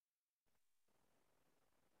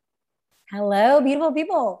Hello, beautiful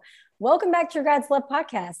people. Welcome back to your God's Love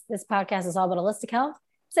podcast. This podcast is all about holistic health,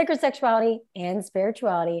 sacred sexuality, and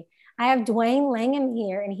spirituality. I have Dwayne Langham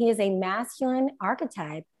here, and he is a masculinity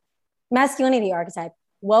archetype.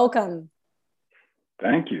 Welcome.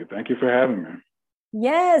 Thank you. Thank you for having me.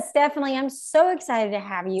 Yes, definitely. I'm so excited to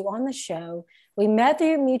have you on the show. We met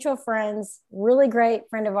through mutual friends, really great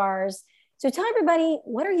friend of ours. So tell everybody,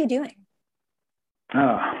 what are you doing?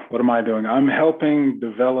 What am I doing? I'm helping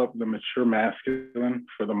develop the mature masculine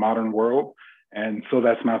for the modern world. And so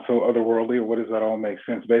that's not so otherworldly. What does that all make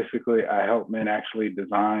sense? Basically, I help men actually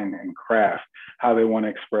design and craft how they want to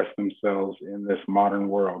express themselves in this modern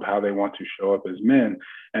world, how they want to show up as men,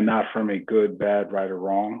 and not from a good, bad, right, or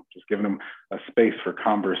wrong, just giving them a space for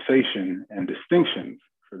conversation and distinctions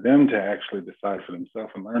for them to actually decide for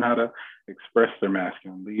themselves and learn how to express their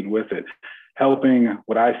masculine, lead with it. Helping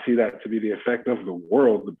what I see that to be the effect of the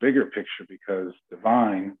world, the bigger picture, because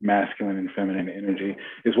divine, masculine, and feminine energy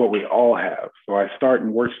is what we all have. So I start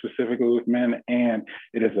and work specifically with men, and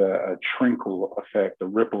it is a trickle effect, a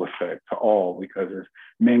ripple effect to all, because as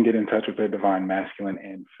men get in touch with their divine, masculine,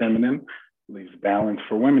 and feminine, leaves balance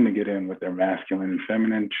for women to get in with their masculine and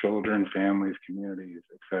feminine, children, families, communities,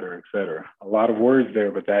 et cetera, et cetera. A lot of words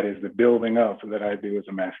there, but that is the building up that I do as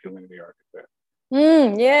a masculinity architect.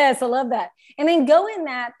 Yes, I love that. And then go in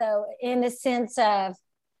that though, in the sense of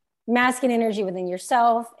masculine energy within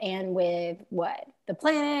yourself and with what? The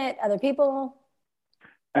planet, other people.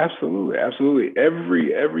 Absolutely, absolutely.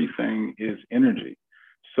 Everything is energy.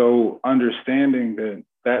 So understanding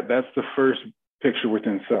that's the first picture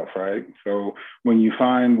within self, right? So when you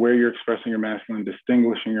find where you're expressing your masculine,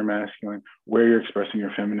 distinguishing your masculine, where you're expressing your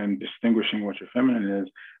feminine, distinguishing what your feminine is,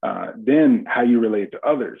 then how you relate to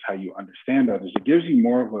others, how you understand others, it gives you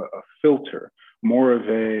more of a filter, more of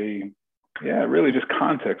a really just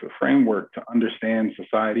context, a framework to understand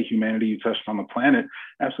society, humanity. You touched on the planet.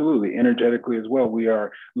 Absolutely. Energetically as well. We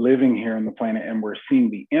are living here on the planet and we're seeing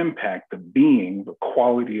the impact, the being, the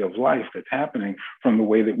quality of life that's happening from the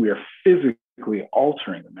way that we are physically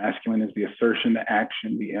altering. The masculine is the assertion, the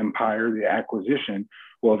action, the empire, the acquisition.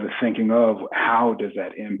 Well, the thinking of how does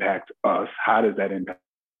that impact us? How does that impact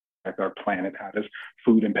our planet? How does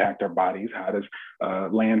food impact our bodies? How does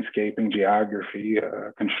landscaping, geography,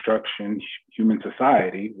 construction, human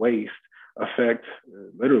society, waste affect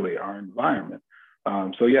literally our environment?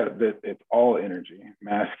 It's all energy,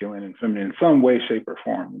 masculine and feminine, in some way, shape, or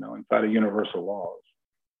form, inside of universal laws.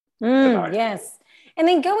 Yes. And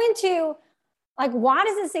then go into like, why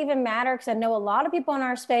does this even matter? Because I know a lot of people in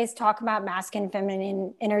our space talk about masculine and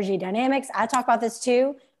feminine energy dynamics. I talk about this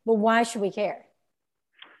too, but why should we care?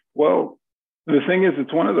 Well, the thing is,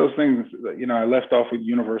 it's one of those things that, I left off with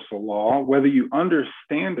universal law. Whether you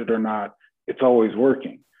understand it or not, it's always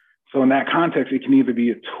working. So in that context, it can either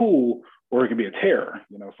be a tool or it can be a terror,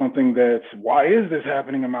 something that's, why is this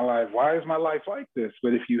happening in my life? Why is my life like this?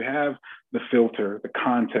 But if you have the filter, the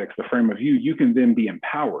context, the frame of view, you can then be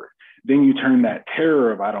empowered. Then you turn that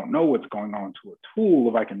terror of, I don't know what's going on, to a tool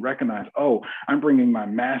of, I can recognize, oh, I'm bringing my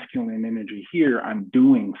masculine energy here. I'm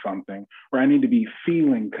doing something, or I need to be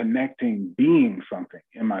feeling, connecting, being something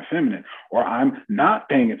in my feminine, or I'm not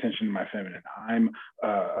paying attention to my feminine. I'm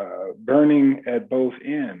burning at both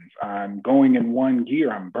ends. I'm going in one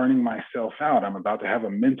gear. I'm burning myself out. I'm about to have a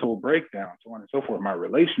mental breakdown, so on and so forth. My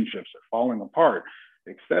relationships are falling apart,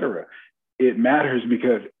 etc. It matters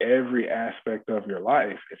because every aspect of your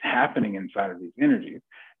life is happening inside of these energies.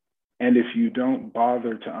 And if you don't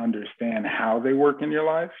bother to understand how they work in your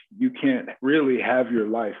life, you can't really have your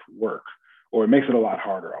life work, or it makes it a lot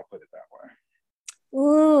harder. I'll put it that way.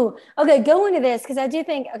 Ooh, okay. Go into this because I do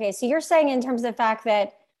think, okay, so you're saying in terms of the fact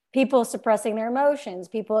that people suppressing their emotions,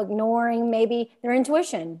 people ignoring maybe their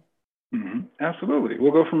intuition. Mm-hmm. Absolutely.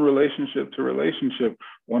 We'll go from relationship to relationship,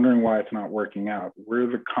 wondering why it's not working out. We're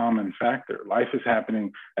the common factor. Life is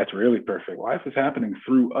happening. That's really perfect. Life is happening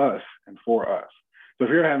through us and for us. So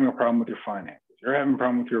if you're having a problem with your finances, you're having a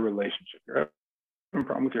problem with your relationship, you're having a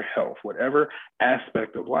problem with your health, whatever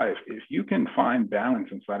aspect of life, if you can find balance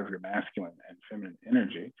inside of your masculine and feminine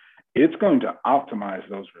energy, it's going to optimize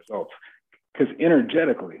those results. Because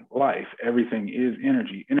energetically, life, everything is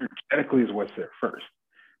energy. Energetically is what's there first.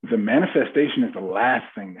 The manifestation is the last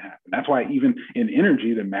thing to happen. That's why even in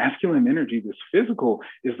energy, the masculine energy, this physical,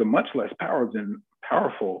 is the much less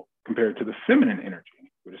powerful compared to the feminine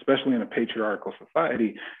energy, which especially in a patriarchal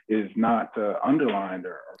society is not underlined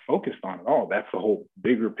or focused on at all. That's the whole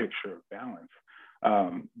bigger picture of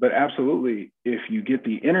balance. But absolutely, if you get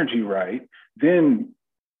the energy right, then,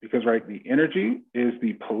 because the energy is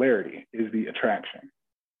the polarity, is the attraction.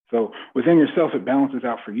 So within yourself, it balances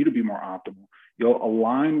out for you to be more optimal. You'll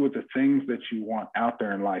align with the things that you want out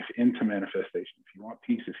there in life into manifestation. If you want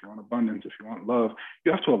peace, if you want abundance, if you want love,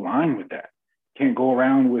 you have to align with that. You can't go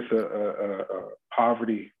around with a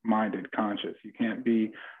poverty-minded conscience. You can't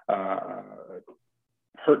be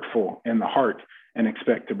hurtful in the heart and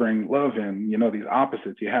expect to bring love in. You know, these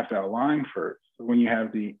opposites, you have to align first. So when you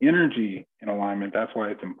have the energy in alignment, that's why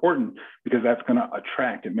it's important, because that's going to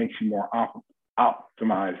attract. It makes you more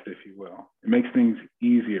optimized, if you will. It makes things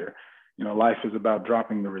easier. You know, life is about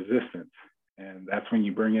dropping the resistance. And that's when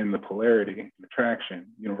you bring in the polarity, attraction,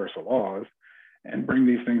 universal laws, and bring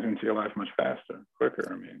these things into your life much faster,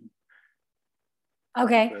 quicker. I mean.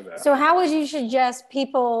 Okay. So how would you suggest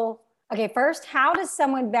people, okay, first, how does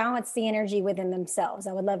someone balance the energy within themselves?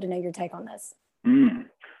 I would love to know your take on this.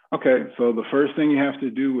 Okay. So the first thing you have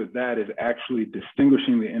to do with that is actually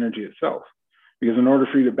distinguishing the energy itself. Because in order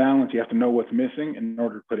for you to balance, you have to know what's missing in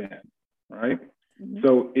order to put it in, right? Mm-hmm.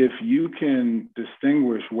 So if you can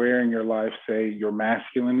distinguish where in your life, say your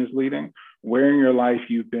masculine is leading, where in your life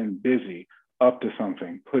you've been busy, up to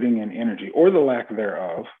something, putting in energy or the lack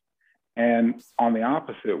thereof. And on the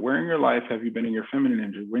opposite, where in your life have you been in your feminine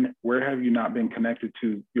energy? Where have you not been connected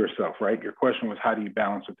to yourself, right? Your question was, how do you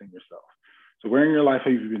balance within yourself? So where in your life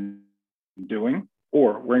have you been doing,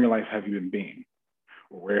 or where in your life have you been being?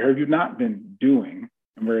 Or where have you not been doing,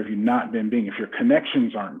 and where have you not been being? If your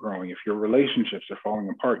connections aren't growing, if your relationships are falling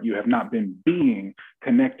apart, you have not been being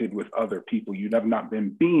connected with other people. You have not been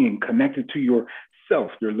being connected to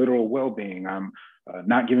yourself, your literal well-being. I'm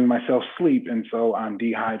not giving myself sleep, and so I'm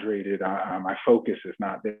dehydrated. My focus is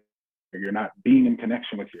not there. You're not being in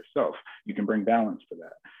connection with yourself. You can bring balance to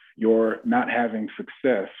that. You're not having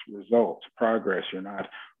success, results, progress. You're not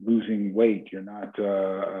losing weight. You're not,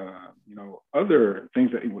 other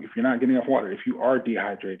things that, if you're not getting enough water, if you are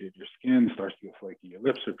dehydrated, your skin starts to get flaky, your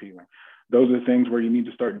lips are peeling. Those are things where you need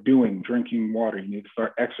to start doing, drinking water. You need to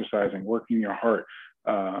start exercising, working your heart.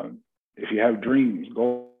 If you have dreams,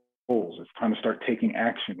 goals, it's time to start taking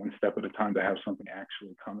action one step at a time to have something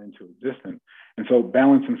actually come into existence. And so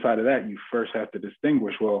balance inside of that, you first have to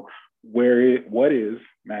distinguish, well, what is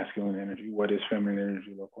masculine energy? What does feminine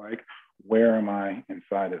energy look like? Where am I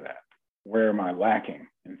inside of that? Where am I lacking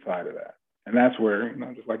inside of that? And that's where,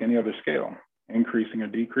 just like any other scale, increasing or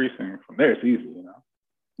decreasing, from there it's easy,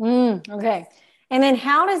 Okay. And then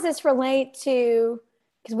how does this relate to,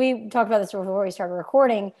 because we talked about this before we started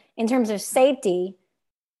recording, in terms of safety?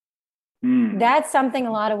 That's something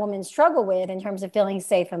a lot of women struggle with in terms of feeling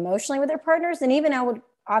safe emotionally with their partners. And even I would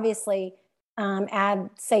obviously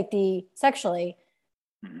add safety sexually.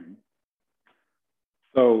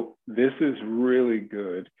 So this is really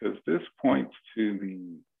good because this points to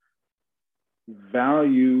the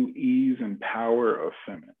value, ease, and power of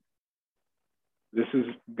feminine. This is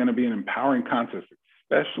going to be an empowering concept,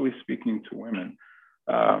 especially speaking to women.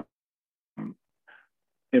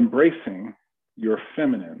 Embracing your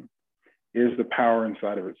feminine is the power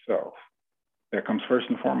inside of itself. That comes first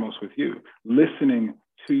and foremost with you. Listening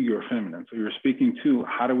to your feminine. So you're speaking to,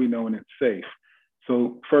 how do we know when it's safe?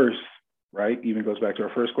 So first, right, even goes back to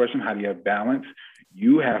our first question, how do you have balance?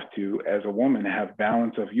 You have to, as a woman, have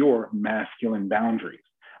balance of your masculine boundaries.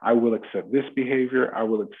 I will accept this behavior. I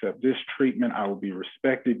will accept this treatment. I will be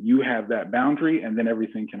respected. You have that boundary, and then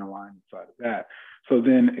everything can align inside of that. So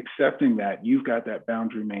then accepting that you've got that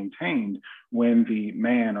boundary maintained, when the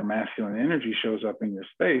man or masculine energy shows up in your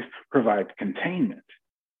space, provides containment.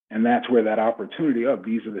 And that's where that opportunity of,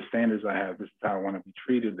 these are the standards I have, this is how I want to be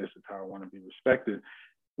treated, this is how I want to be respected.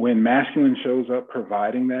 When masculine shows up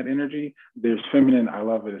providing that energy, there's feminine, I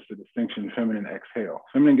love it, it's the distinction, feminine exhale.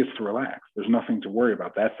 Feminine gets to relax. There's nothing to worry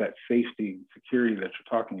about. That's that safety, security that you're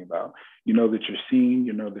talking about. You know that you're seen,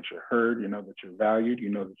 you know that you're heard, you know that you're valued, you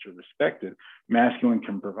know that you're respected. Masculine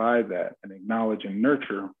can provide that and acknowledge and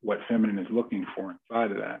nurture what feminine is looking for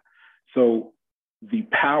inside of that. So the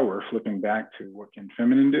power, flipping back to what can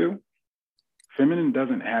feminine do? Feminine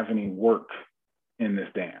doesn't have any work in this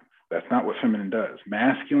dance. That's not what feminine does.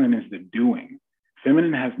 Masculine is the doing.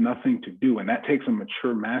 Feminine has nothing to do, and that takes a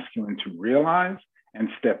mature masculine to realize and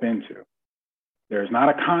step into. There's not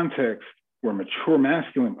a context where mature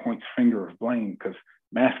masculine points finger of blame, because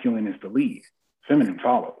masculine is the lead. Feminine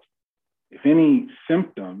follows. If any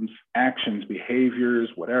symptoms, actions, behaviors,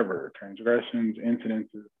 whatever, transgressions,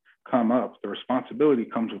 incidences come up, the responsibility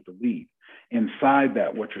comes with the lead. Inside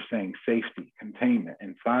that, what you're saying, safety, containment,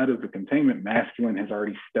 inside of the containment, masculine has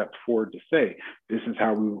already stepped forward to say, this is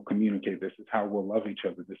how we will communicate, this is how we'll love each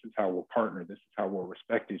other, this is how we'll partner, this is how we'll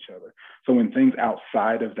respect each other. So when things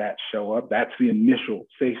outside of that show up, that's the initial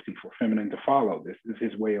safety for feminine to follow. This is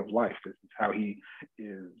his way of life. This is how he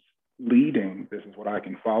is leading, this is what I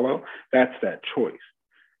can follow, that's that choice.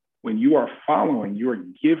 When you are following, you're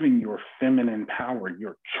giving your feminine power,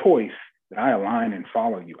 your choice, that I align and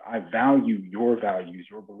follow you. I value your values,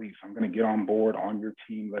 your beliefs. I'm going to get on board on your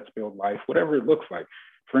team. Let's build life, whatever it looks like,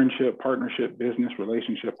 friendship, partnership, business,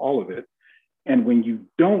 relationship, all of it. And when you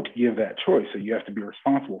don't give that choice, so you have to be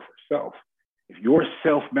responsible for self. If your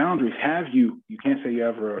self boundaries have you can't say you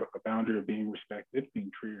have a boundary of being respected,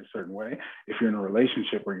 being treated a certain way. If you're in a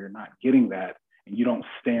relationship where you're not getting that and you don't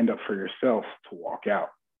stand up for yourself to walk out,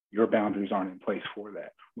 your boundaries aren't in place for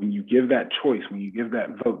that. When you give that choice, when you give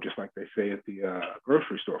that vote, just like they say at the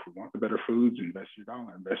grocery store, if we want the better foods, invest your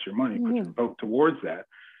dollar, invest your money, put your vote towards that.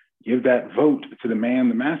 Give that vote to the man,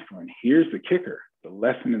 the masculine. Here's the kicker, the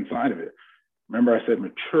lesson inside of it. Remember I said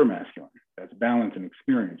mature masculine. That's balance and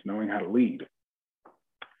experience, knowing how to lead.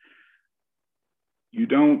 You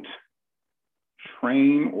don't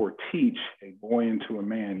train or teach a boy into a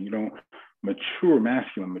man. You don't mature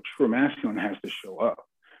masculine. Mature masculine has to show up.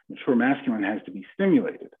 Mature masculine has to be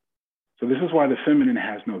stimulated. So this is why the feminine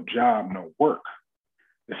has no job, no work.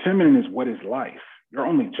 The feminine is what is life. Your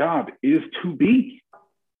only job is to be,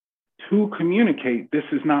 to communicate, this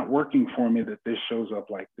is not working for me that this shows up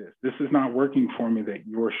like this. This is not working for me that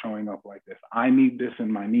you're showing up like this. I need this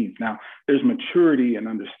in my needs. Now, there's maturity and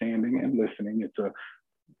understanding and listening. It's a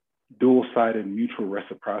dual-sided mutual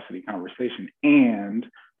reciprocity conversation. And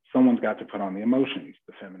someone's got to put on the emotions,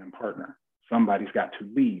 the feminine partner. Somebody's got to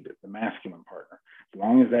lead, the masculine partner. As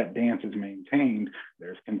long as that dance is maintained,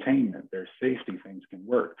 there's containment, there's safety, things can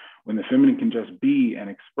work. When the feminine can just be and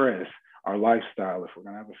express our lifestyle, if we're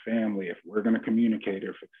going to have a family, if we're going to communicate,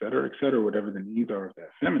 if et cetera, whatever the needs are of that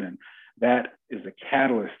feminine, that is the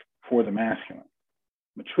catalyst for the masculine.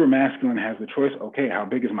 Mature masculine has the choice, okay, how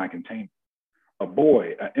big is my containment? A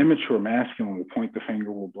boy, an immature masculine will point the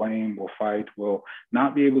finger, will blame, will fight, will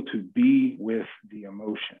not be able to be with the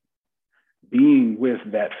emotion. Being with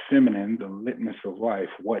that feminine, the litmus of life,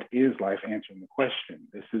 what is life, answering the question.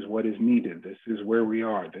 This is what is needed. This is where we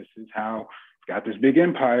are. This is how we've got this big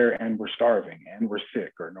empire and we're starving and we're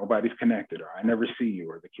sick or nobody's connected or I never see you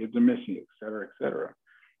or the kids are missing you, et cetera, et cetera.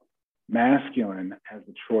 Masculine has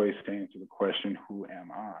the choice to answer the question, who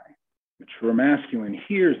am I? Mature masculine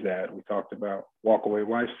hears that. We talked about walk-away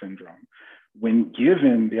wife syndrome. When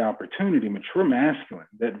given the opportunity, mature masculine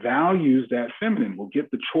that values that feminine will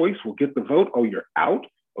get the choice, will get the vote. Oh, you're out.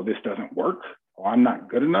 Oh, this doesn't work. Oh, I'm not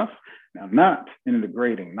good enough. Now, not in a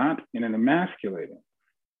degrading, not in an emasculating.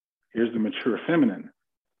 Here's the mature feminine.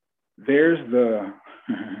 There's the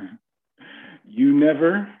you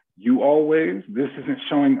never, you always, this isn't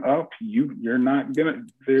showing up. You're not gonna,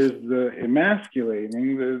 there's the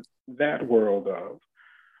emasculating, that world of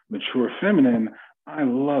mature feminine. I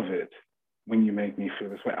love it when you make me feel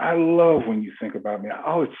this way. I love when you think about me.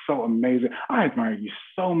 Oh, it's so amazing. I admire you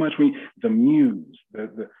so much. The muse,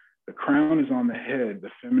 the crown is on the head, the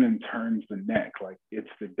feminine turns the neck. Like it's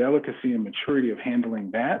the delicacy and maturity of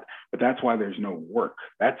handling that, but that's why there's no work.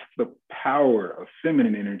 That's the power of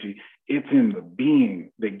feminine energy. It's in the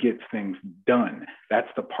being that gets things done. That's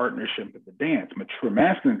the partnership of the dance. Mature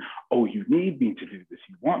masculine, oh, you need me to do this.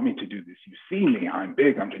 You want me to do this. You see me, I'm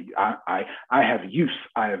big. I have use,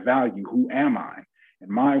 I have value. Who am I?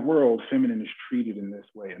 In my world, feminine is treated in this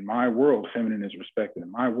way. In my world, feminine is respected.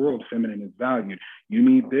 In my world, feminine is valued. You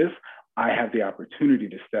need this. I have the opportunity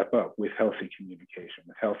to step up with healthy communication,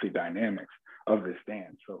 with healthy dynamics of this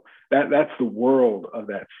dance. So that's the world of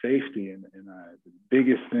that safety. And the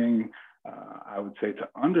biggest thing I would say to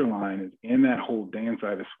underline is in that whole dance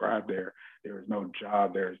I described there is no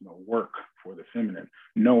job, there is no work for the feminine.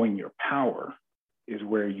 Knowing your power is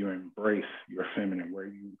where you embrace your feminine, where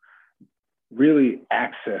you really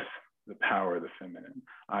access the power of the feminine,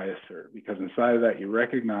 I assert, because inside of that, you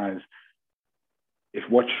recognize if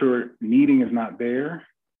what you're needing is not there,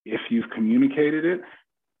 if you've communicated it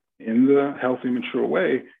in the healthy, mature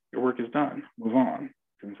way, your work is done, move on.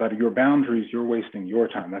 Inside of your boundaries, you're wasting your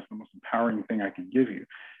time. That's the most empowering thing I can give you.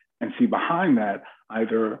 And see behind that,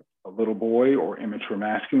 either a little boy or immature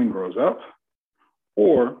masculine grows up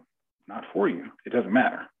or not for you. It doesn't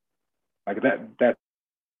matter. Like that's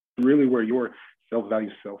really where your self-value,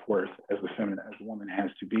 self-worth as the feminine, as a woman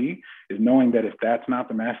has to be, is knowing that if that's not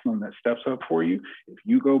the masculine that steps up for you, if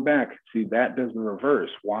you go back, see, that does the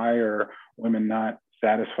reverse. Why are women not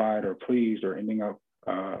satisfied or pleased or ending up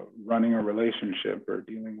running a relationship or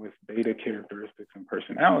dealing with beta characteristics and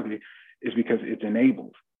personality? Is because it's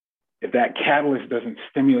enabled. If that catalyst doesn't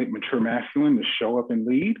stimulate mature masculine to show up and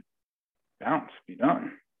lead, bounce, be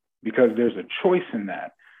done. Because there's a choice in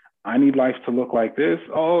that. I need life to look like this.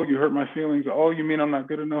 Oh, you hurt my feelings. Oh, you mean I'm not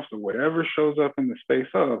good enough? So whatever shows up in the space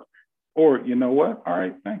of, Or, you know what? All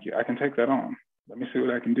right, thank you. I can take that on. Let me see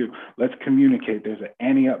what I can do. Let's communicate. There's an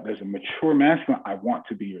ante up. There's a mature masculine. I want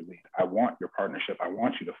to be your lead. I want your partnership. I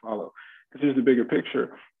want you to follow. Because there's the bigger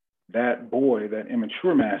picture. That boy, that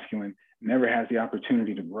immature masculine, never has the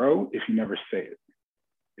opportunity to grow if you never say it,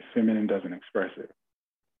 if feminine doesn't express it.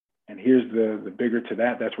 And here's the bigger to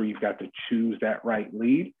that. That's where you've got to choose that right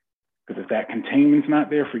lead. Because if that containment's not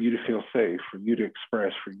there for you to feel safe, for you to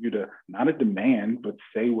express, for you to not a demand, but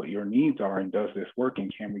say what your needs are and does this work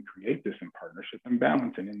and can we create this in partnership and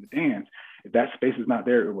balance and in the dance, if that space is not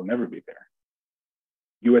there, it will never be there.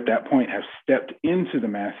 You at that point have stepped into the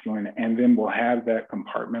masculine and then will have that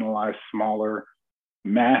compartmentalized, smaller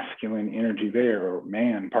masculine energy there, or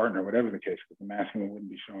man, partner, whatever the case, because the masculine wouldn't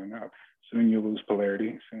be showing up. Soon you lose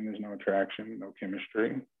polarity. Soon there's no attraction, no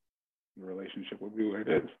chemistry. The relationship will be what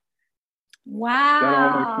it is.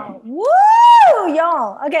 Wow. Woo,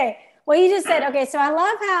 y'all. Okay. Well, you just said, okay, so I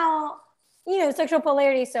love how, sexual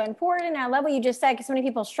polarity is so important. I love what you just said because so many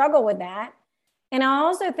people struggle with that. And I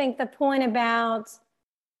also think the point about,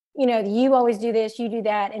 you always do this, you do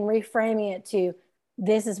that, and reframing it to,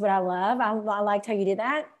 this is what I love. I liked how you did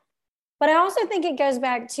that. But I also think it goes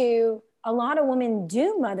back to a lot of women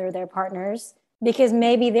do mother their partners because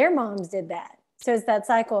maybe their moms did that. So it's that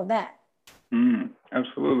cycle of that.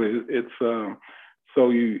 Absolutely. It's so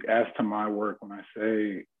you asked to my work when I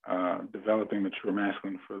say developing mature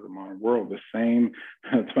masculine for the modern world. It's funny,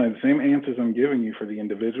 the same answers I'm giving you for the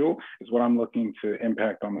individual is what I'm looking to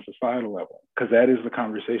impact on the societal level, because that is the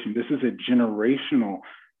conversation. This is a generational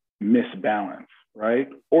misbalance, right?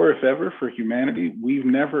 Or if ever for humanity, we've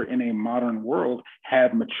never in a modern world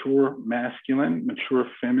had mature masculine, mature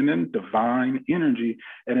feminine, divine energy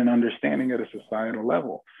at an understanding at a societal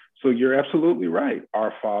level. So you're absolutely right.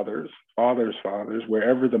 Our fathers,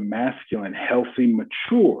 wherever the masculine, healthy,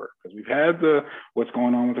 mature, because we've had what's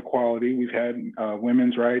going on with equality, we've had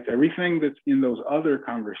women's rights, everything that's in those other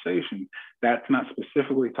conversations, that's not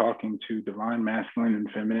specifically talking to divine masculine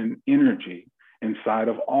and feminine energy inside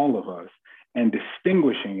of all of us and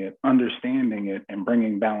distinguishing it, understanding it, and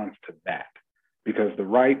bringing balance to that. Because the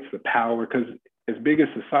rights, the power, because as big as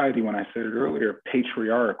society, when I said it earlier,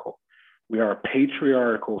 patriarchal. We are a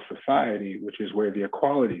patriarchal society, which is where the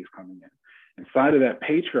equality is coming in. Inside of that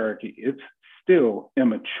patriarchy, it's still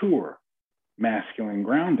immature, masculine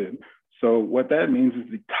grounded. So what that means is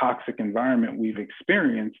the toxic environment we've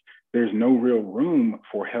experienced, there's no real room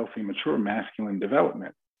for healthy, mature masculine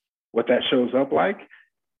development. What that shows up like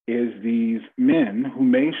is these men who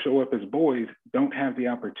may show up as boys don't have the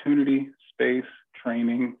opportunity, space,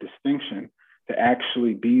 training, distinction to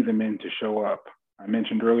actually be the men to show up. I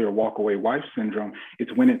mentioned earlier, walk-away wife syndrome.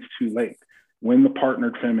 It's when it's too late. When the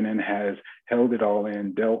partnered feminine has held it all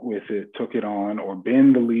in, dealt with it, took it on, or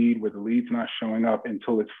been the lead where the lead's not showing up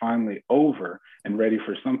until it's finally over and ready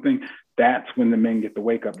for something, that's when the men get the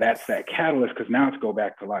wake up. That's that catalyst, because now it's go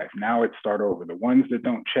back to life. Now it's start over. The ones that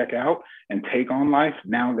don't check out and take on life,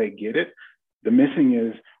 now they get it. The missing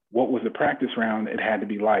is, what was the practice round? It had to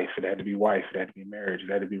be life. It had to be wife. It had to be marriage.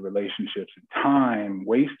 It had to be relationships. Time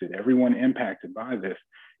wasted. Everyone impacted by this.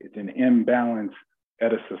 It's an imbalance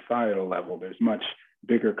at a societal level. There's much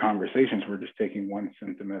bigger conversations. We're just taking one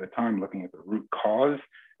symptom at a time, looking at the root cause,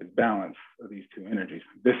 is balance of these two energies.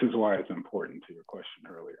 This is why it's important to your question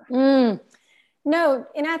earlier. No,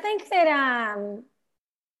 and I think that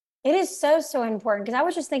it is so important, because I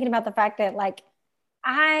was just thinking about the fact that, like,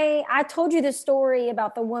 I told you the story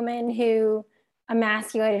about the woman who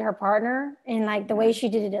emasculated her partner, and like the way she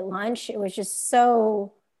did it at lunch, it was just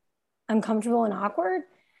so uncomfortable and awkward.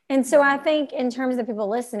 And so I think in terms of people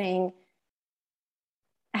listening,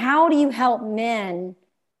 how do you help men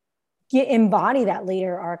embody that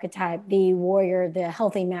leader archetype, the warrior, the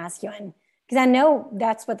healthy masculine? Because I know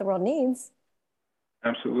that's what the world needs.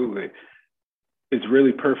 Absolutely. It's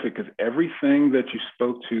really perfect, because everything that you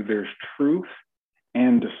spoke to, there's truth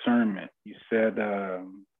and discernment. You said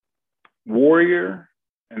warrior,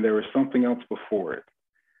 and there was something else before it.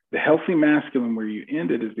 The healthy masculine, where you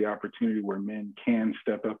ended, is the opportunity where men can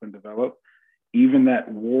step up and develop. Even that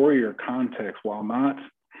warrior context, while not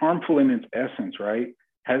harmful in its essence, right,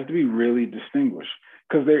 has to be really distinguished,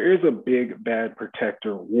 because there is a big bad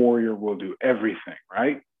protector. Warrior will do everything,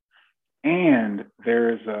 right? And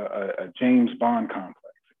there is a James Bond complex.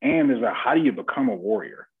 And there's how do you become a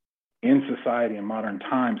warrior? In society in modern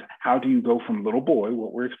times, how do you go from little boy,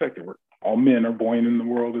 what we're expected, all men are born in the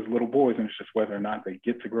world as little boys, and it's just whether or not they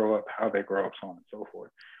get to grow up, how they grow up, so on and so forth.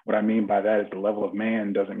 What I mean by that is the level of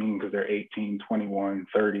man doesn't mean because they're 18, 21,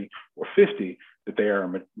 30, or 50, that they are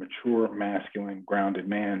a mature, masculine, grounded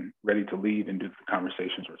man ready to lead and do the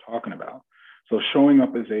conversations we're talking about. So showing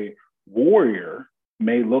up as a warrior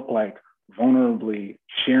may look like vulnerably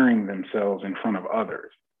sharing themselves in front of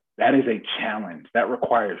others. That is a challenge. That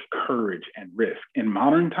requires courage and risk. In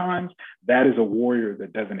modern times, that is a warrior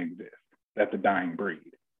that doesn't exist. That's a dying breed.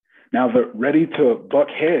 Now, the ready to buck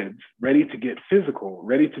heads, ready to get physical,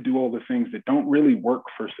 ready to do all the things that don't really work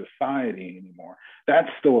for society anymore, that's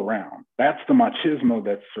still around. That's the machismo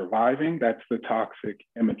that's surviving. That's the toxic,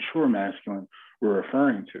 immature masculine we're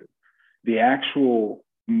referring to. The actual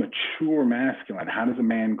mature masculine, how does a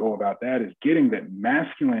man go about that? Is getting that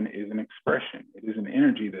masculine is an expression. It is an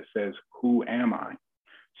energy that says, who am I?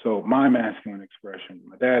 So my masculine expression,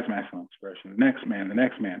 my dad's masculine expression, the next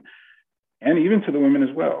man, and even to the women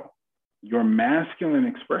as well. Your masculine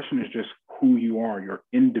expression is just who you are, your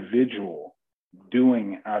individual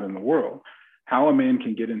doing out in the world. How a man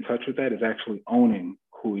can get in touch with that is actually owning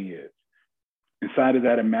who he is. Inside of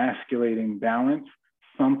that emasculating balance,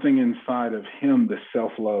 something inside of him, the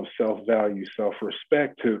self-love, self-value,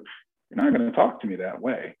 self-respect to, you're not going to talk to me that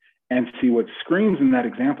way. And see what screams in that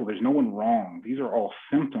example, there's no one wrong. These are all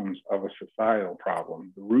symptoms of a societal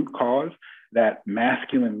problem. The root cause, that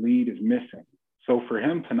masculine lead is missing. So for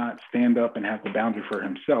him to not stand up and have the boundary for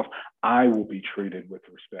himself, I will be treated with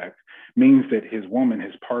respect, means that his woman,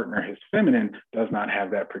 his partner, his feminine does not have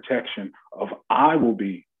that protection of I will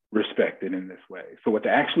be respected in this way. So what they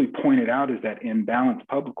actually pointed out is that imbalance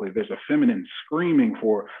publicly, there's a feminine screaming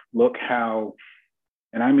for, look how,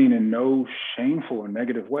 and I mean in no shameful or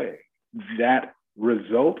negative way, that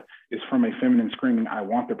result is from a feminine screaming, I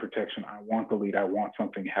want the protection, I want the lead, I want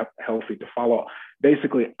something healthy to follow.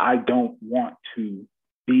 Basically, I don't want to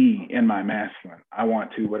be in my masculine. I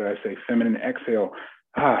want to, what did I say, feminine exhale,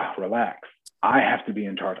 relax. I have to be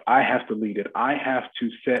in charge. I have to lead it. I have to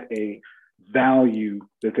set a value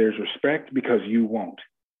that there's respect because you won't.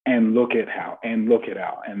 And look at how, and look at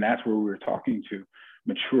how. And that's where we were talking to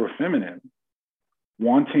mature feminine.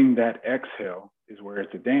 Wanting that exhale is where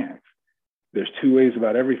it's a dance. There's two ways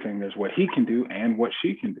about everything. There's what he can do and what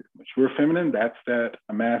she can do. Mature feminine, that's that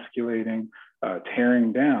emasculating,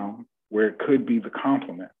 tearing down, where it could be the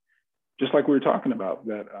compliment. Just like we were talking about,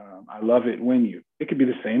 that I love it when you. It could be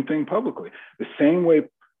the same thing publicly. The same way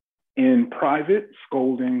in private,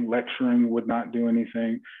 scolding, lecturing would not do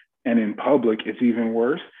anything. And in public, it's even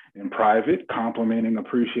worse. In private, complimenting,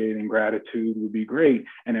 appreciating, gratitude would be great.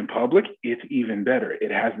 And in public, it's even better.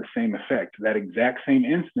 It has the same effect. That exact same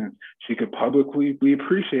instance, she could publicly be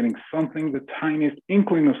appreciating something, the tiniest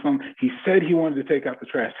inkling of something. He said he wanted to take out the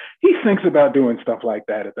trash. He thinks about doing stuff like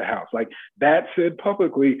that at the house. Like that said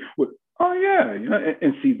publicly, oh yeah, you know,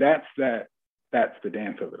 and see, that's the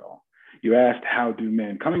dance of it all. You asked, how do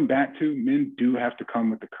men? Coming back to, men do have to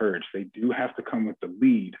come with the courage. They do have to come with the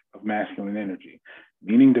lead of masculine energy,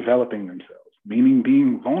 meaning developing themselves, meaning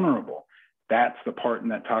being vulnerable. That's the part in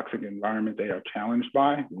that toxic environment they are challenged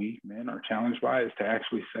by, we men are challenged by, is to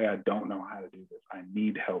actually say, I don't know how to do this. I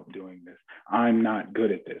need help doing this. I'm not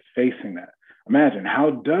good at this, facing that. Imagine,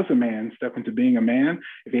 how does a man step into being a man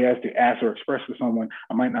if he has to ask or express to someone,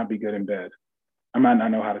 I might not be good in bed. I might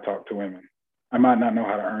not know how to talk to women. I might not know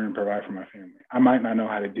how to earn and provide for my family. I might not know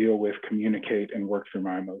how to deal with, communicate, and work through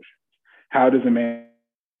my emotions. How does a man,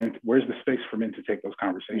 where's the space for men to take those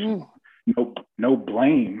conversations on? No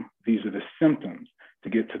blame. These are the symptoms. To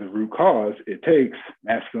get to the root cause, it takes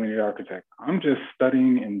masculinity architect. I'm just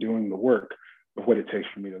studying and doing the work of what it takes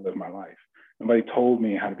for me to live my life. Nobody told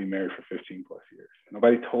me how to be married for 15 plus years.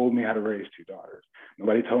 Nobody told me how to raise 2 daughters.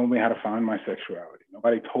 Nobody told me how to find my sexuality.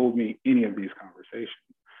 Nobody told me any of these conversations.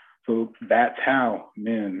 So that's how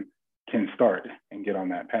men can start and get on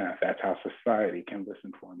that path. That's how society can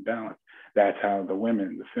listen for imbalance. That's how the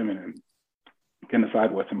women, the feminine, can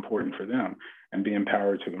decide what's important for them and be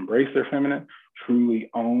empowered to embrace their feminine,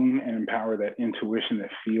 truly own and empower that intuition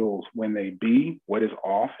that feels when they be what is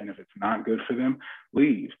off, and if it's not good for them,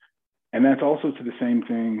 leave. And that's also to the same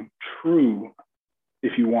thing true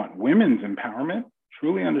if you want women's empowerment,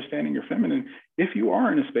 truly understanding your feminine, if you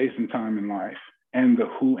are in a space and time in life. And the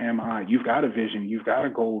who am I? You've got a vision, you've got a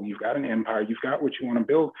goal, you've got an empire, you've got what you want to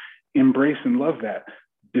build. Embrace and love that.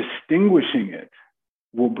 Distinguishing it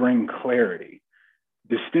will bring clarity.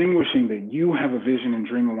 Distinguishing that you have a vision and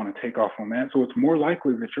dream and want to take off on that. So it's more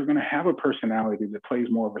likely that you're going to have a personality that plays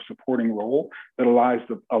more of a supporting role that allows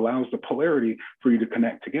the polarity for you to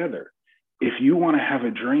connect together. If you want to have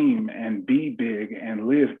a dream and be big and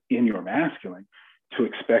live in your masculine, to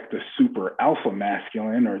expect a super alpha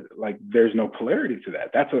masculine, or like there's no polarity to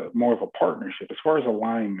that. That's more of a partnership as far as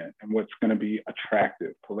alignment and what's going to be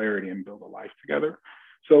attractive, polarity, and build a life together.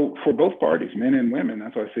 So for both parties, men and women,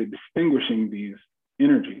 that's why I say distinguishing these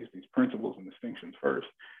energies, these principles and distinctions first,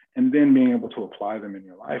 and then being able to apply them in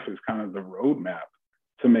your life is kind of the roadmap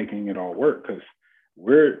to making it all work, because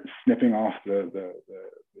we're snipping off the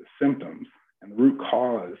symptoms, and the root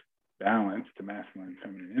cause, balance to masculine and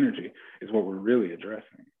feminine energy, is what we're really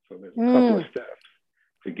addressing. So there's a couple of steps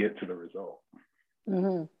to get to the result.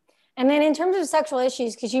 Mm-hmm. And then in terms of sexual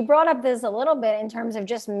issues, because you brought up this a little bit in terms of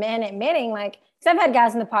just men admitting, like, because I've had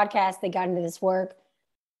guys in the podcast that got into this work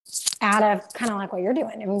out of kind of like what you're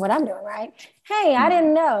doing and what I'm doing, right? Hey, I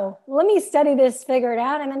didn't know. Let me study this, figure it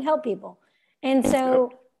out, and then help people. And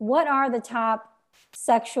so what are the top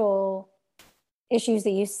sexual issues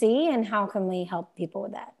that you see, and how can we help people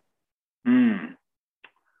with that?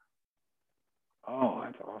 Oh,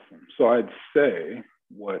 that's awesome. So I'd say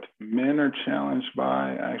what men are challenged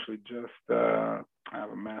by, I actually just I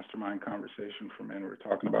have a mastermind conversation for men we're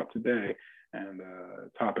talking about today, and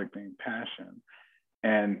the topic being passion.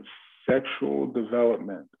 And sexual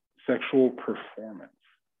development, sexual performance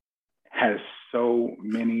has so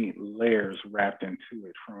many layers wrapped into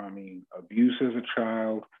it, from, abuse as a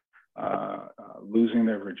child, losing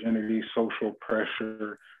their virginity, social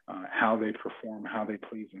pressure, how they perform, how they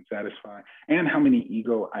please and satisfy, and how many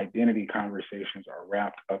ego identity conversations are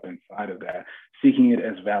wrapped up inside of that, seeking it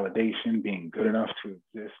as validation, being good enough to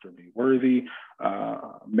exist or be worthy,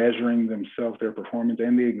 measuring themselves, their performance,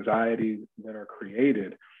 and the anxieties that are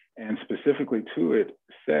created. And specifically to it,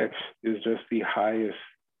 sex is just the highest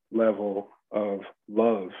level of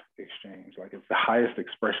love exchange. Like, it's the highest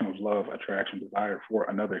expression of love, attraction, desire for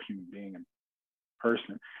another human being and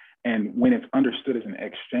person. And when it's understood as an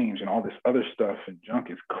exchange, and all this other stuff and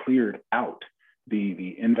junk is cleared out,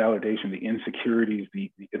 the invalidation, the insecurities,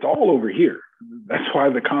 it's all over here. That's why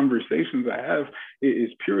the conversations I have is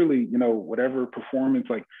purely, whatever performance,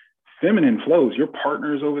 like feminine flows. Your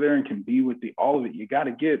partner's over there and can be with all of it. You got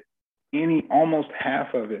to get almost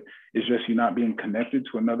half of it is just you not being connected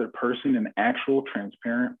to another person in actual,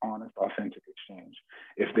 transparent, honest, authentic exchange.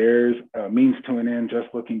 If there's a means to an end,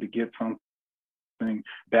 just looking to get something,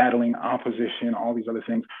 battling opposition, all these other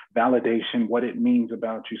things, validation, what it means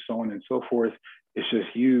about you, so on and so forth, it's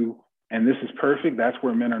just you, and this is perfect. That's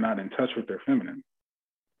where men are not in touch with their feminine.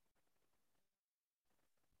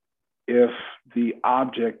 If the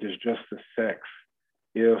object is just the sex,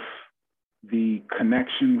 if the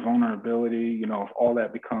connection, vulnerability, if all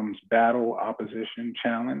that becomes battle, opposition,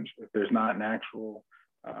 challenge, if there's not an actual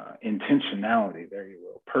intentionality, there you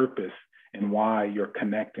go, purpose in why you're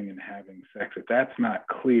connecting and having sex, if that's not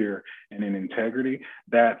clear and in integrity,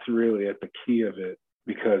 that's really at the key of it,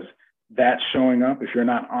 because that's showing up. If you're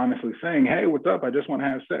not honestly saying, hey, what's up? I just want to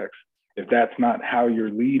have sex. If that's not how you're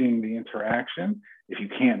leading the interaction, if you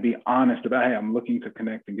can't be honest about, hey, I'm looking to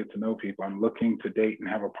connect and get to know people, I'm looking to date and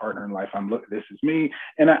have a partner in life, this is me.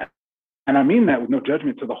 And I mean that with no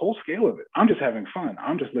judgment to the whole scale of it. I'm just having fun.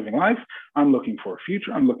 I'm just living life. I'm looking for a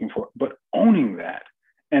future. But owning that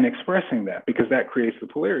and expressing that, because that creates the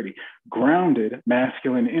polarity. Grounded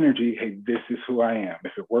masculine energy, hey, this is who I am.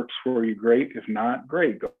 If it works for you, great. If not,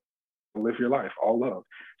 great. Go live your life, all love.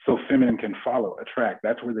 So feminine can follow, attract.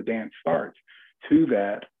 That's where the dance starts. To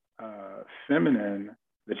that, feminine,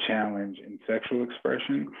 the challenge in sexual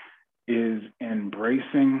expression is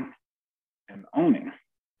embracing and owning.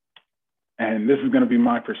 And this is going to be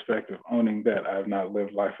my perspective, owning that I've not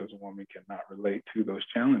lived life as a woman, cannot relate to those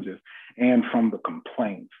challenges. And from the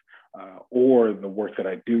complaints or the work that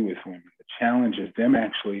I do with women, the challenge is them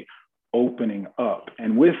actually opening up.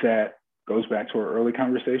 And with that, goes back to our early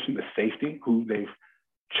conversation, the safety, who they've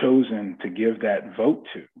chosen to give that vote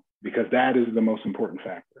to, because that is the most important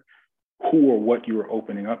factor. Who or what you are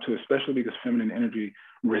opening up to, especially because feminine energy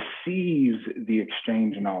receives the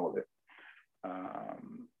exchange in all of it.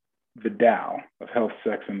 The Tao of health,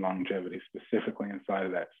 sex, and longevity, specifically inside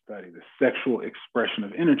of that study, the sexual expression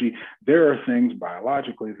of energy, there are things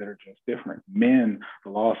biologically that are just different. Men,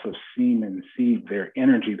 the loss of semen, seed, their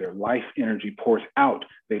energy, their life energy pours out,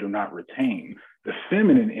 they do not retain. The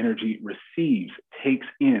feminine energy receives, takes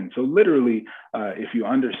in. So literally, if you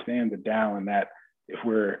understand the Tao and that, if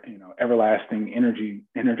we're, everlasting energy,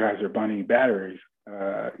 Energizer Bunny batteries,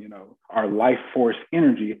 our life force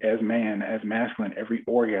energy as man, as masculine, every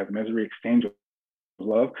orgasm, every exchange of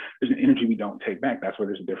love, there's an energy we don't take back. That's where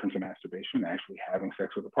there's a difference in masturbation and actually having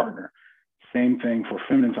sex with a partner. Same thing for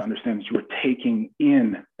feminine, to understand that you are taking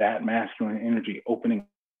in that masculine energy, opening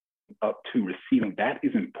up to receiving. That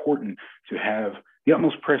is important to have the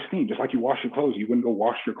utmost pristine. Just like you wash your clothes, you wouldn't go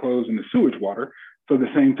wash your clothes in the sewage water. So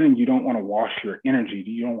the same thing, you don't want to wash your energy.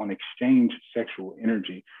 You don't want to exchange sexual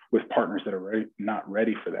energy with partners that are not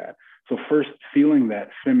ready for that. So first, feeling that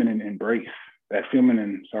feminine embrace, that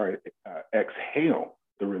feminine, exhale,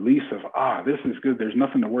 the release of, this is good. There's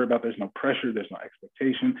nothing to worry about. There's no pressure. There's no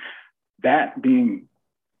expectation. That being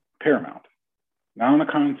paramount, not in the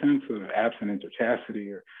context of abstinence or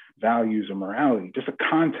chastity or values or morality, just a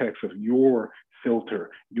context of your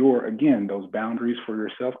filter, again, those boundaries for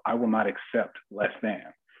yourself. I will not accept less than.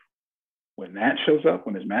 When that shows up,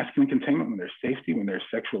 when there's masculine containment, when there's safety, when there's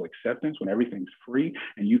sexual acceptance, when everything's free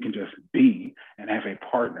and you can just be and have a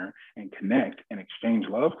partner and connect and exchange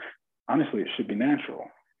love, honestly, it should be natural.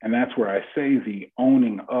 And that's where I say the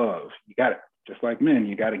owning of, you got it. Just like men,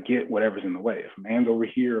 you got to get whatever's in the way. If a man's over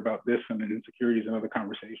here about this and insecurities and other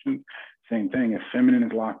conversations, same thing. If feminine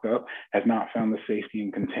is locked up, has not found the safety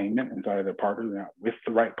and containment inside of their partner, they're not with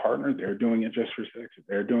the right partner, they're doing it just for sex. If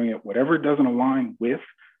they're doing it, whatever doesn't align with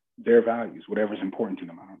their values, whatever's important to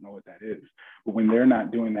them, I don't know what that is. But when they're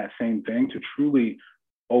not doing that same thing to truly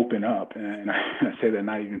open up, and I say that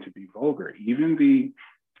not even to be vulgar, even the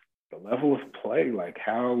level of play, like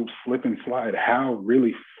how slip and slide, how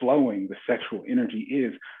really flowing the sexual energy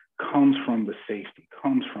is, comes from the safety,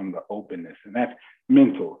 comes from the openness. And that's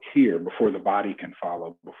mental here before the body can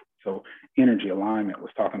follow. So energy alignment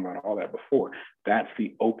was talking about all that before. That's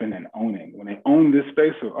the open and owning. When they own this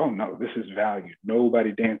space of, oh no, this is valued.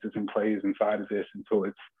 Nobody dances and plays inside of this until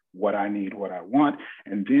it's what I need, what I want.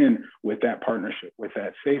 And then with that partnership, with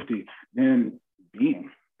that safety, then being,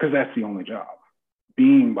 because that's the only job.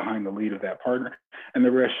 Being behind the lead of that partner, and the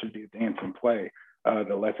rest should be dance and play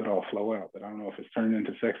that lets it all flow out. But I don't know if it's turned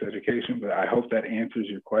into sex education, but I hope that answers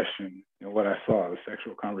your question. What I saw, the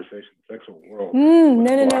sexual conversation, the sexual world.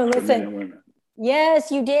 No, listen.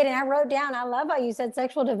 Yes, you did. And I wrote down, I love how you said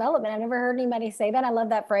sexual development. I've never heard anybody say that. I love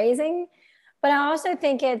that phrasing. But I also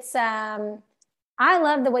think it's, I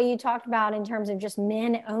love the way you talked about in terms of just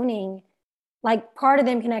men owning, like part of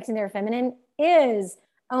them connecting their feminine is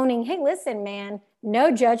owning, hey, listen, man,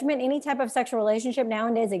 no judgment. Any type of sexual relationship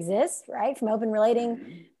nowadays exists, right? From open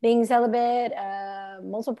relating, being celibate,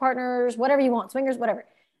 multiple partners, whatever you want, swingers, whatever,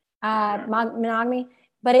 monogamy.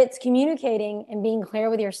 But it's communicating and being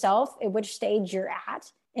clear with yourself at which stage you're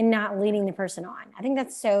at and not leading the person on. I think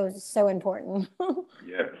that's so important.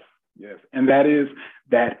 Yes. And that is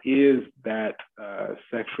that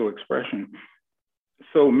sexual expression.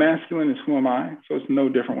 So masculine is who am I? So it's no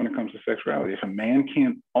different when it comes to sexuality. If a man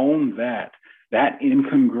can't own that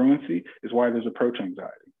incongruency is why there's approach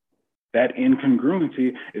anxiety. That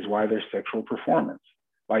incongruency is why there's sexual performance.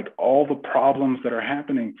 Like all the problems that are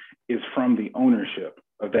happening is from the ownership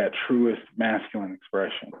of that truest masculine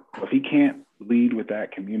expression. So if he can't lead with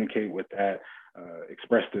that, communicate with that,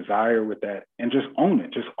 express desire with that, and just own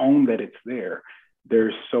it, just own that it's there,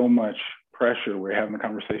 there's so much pressure. We're having a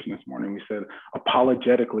conversation this morning. We said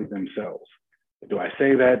apologetically themselves. Do I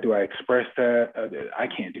say that? Do I express that? I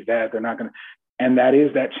can't do that. They're not going to. And that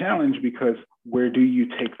is that challenge, because where do you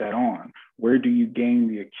take that on? Where do you gain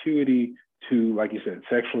the acuity to, like you said,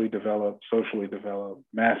 sexually develop, socially develop,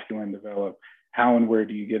 masculine develop? How and where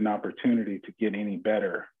do you get an opportunity to get any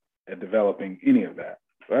better at developing any of that?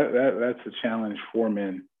 So that's a challenge for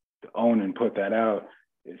men to own and put that out,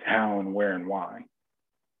 is how and where and why.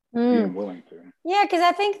 Being willing to. Yeah, because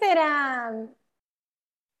I think that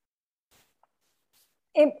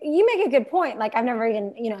you make a good point. Like I've never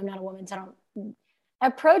even, I'm not a woman, so I don't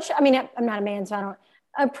approach. I mean, I'm not a man, so I don't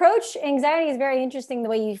approach anxiety. Is very interesting the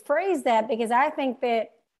way you phrase that, because I think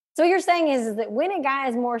that. So what you're saying is that when a guy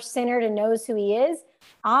is more centered and knows who he is,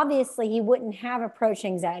 obviously he wouldn't have approach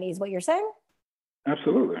anxiety. Is what you're saying?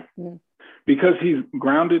 Absolutely, because he's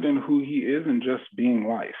grounded in who he is and just being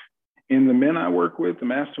life. In the men I work with, the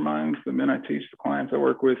masterminds, the men I teach, the clients I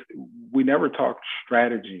work with, we never talk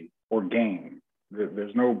strategy or game.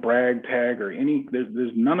 There's no brag tag or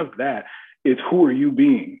there's none of that. It's who are you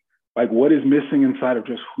being? Like what is missing inside of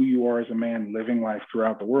just who you are as a man living life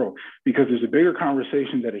throughout the world? Because there's a bigger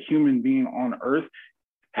conversation that a human being on earth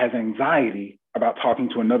has anxiety about talking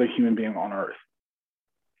to another human being on earth.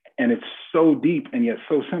 And it's so deep and yet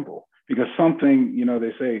so simple, because something,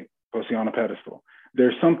 they say, pussy on a pedestal.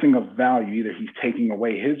 There's something of value. Either he's taking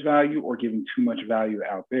away his value or giving too much value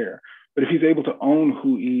out there. But if he's able to own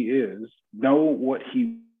who he is, know what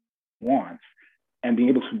he wants, and be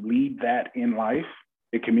able to lead that in life,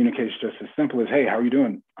 it communicates just as simple as, hey, how are you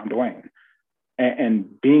doing? I'm Dwayne.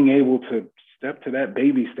 And being able to step to that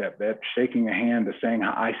baby step, that shaking a hand, the saying,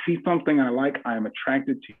 I see something I like, I am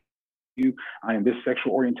attracted to you, I am this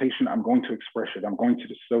sexual orientation, I'm going to express it, I'm going to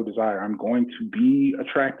sow desire, I'm going to be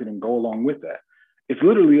attracted and go along with that. It's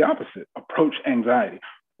literally the opposite. Approach anxiety.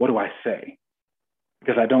 What do I say?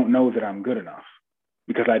 Because I don't know that I'm good enough.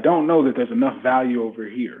 Because I don't know that there's enough value over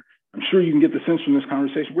here. I'm sure you can get the sense from this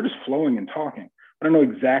conversation. We're just flowing and talking. but I know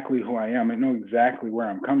exactly who I am. I know exactly where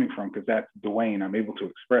I'm coming from because that's Dwayne. I'm able to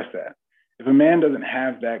express that. If a man doesn't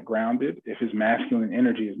have that grounded, if his masculine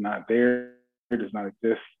energy is not there, does not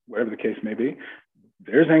exist, whatever the case may be,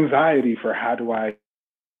 there's anxiety for how do I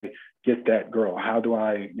get that girl? How do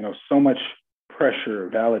I, so much pressure,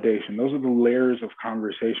 validation. Those are the layers of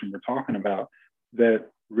conversation we're talking about that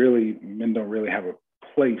really men don't really have a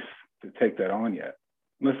place to take that on yet,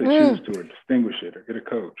 unless they choose to or distinguish it or get a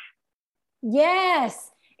coach. Yes.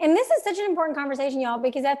 And this is such an important conversation, y'all,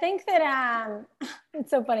 because I think that it's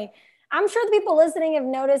so funny. I'm sure the people listening have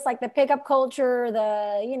noticed like the pickup culture,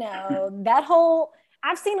 that whole,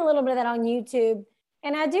 I've seen a little bit of that on YouTube.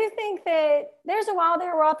 And I do think that there's a while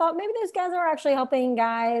there where I thought maybe those guys are actually helping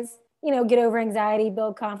guys, get over anxiety,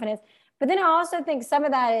 build confidence. But then I also think some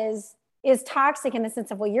of that is toxic in the sense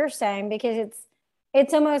of what you're saying, because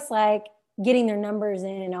it's almost like getting their numbers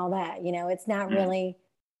in and all that, it's not really.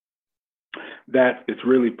 That it's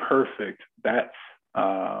really perfect. That's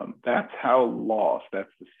how lost, that's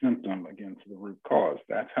the symptom against the root cause.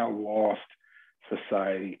 That's how lost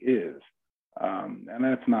society is. And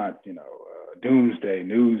that's not, doomsday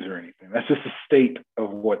news or anything. That's just a state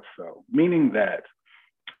of what's so, meaning that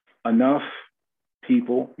enough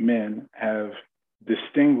people, men, have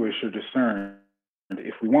distinguished or discerned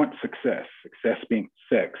if we want success being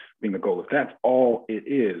sex, being the goal, if that's all it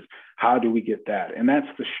is, how do we get that? And that's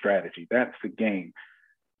the strategy, that's the game.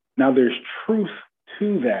 Now there's truth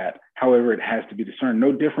to that. However, it has to be discerned.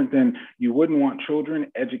 No different than you wouldn't want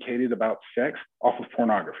children educated about sex off of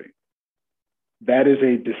pornography. That is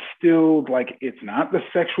a distilled, like it's not the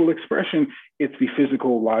sexual expression, it's the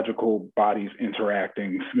physical, logical bodies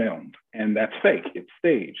interacting filmed. And that's fake, it's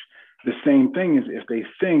staged. The same thing is if they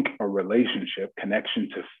think a relationship, connection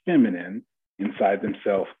to feminine inside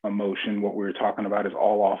themselves, emotion, what we were talking about is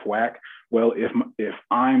all off whack. Well, if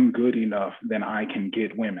I'm good enough, then I can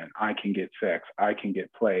get women, I can get sex, I can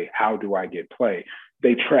get play. How do I get play?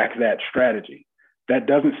 They track that strategy. That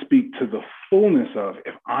doesn't speak to the fullness of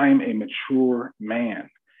if I'm a mature man,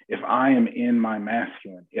 if I am in my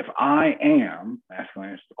masculine, if I am,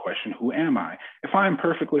 masculine is the question, who am I? If I am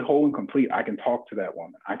perfectly whole and complete, I can talk to that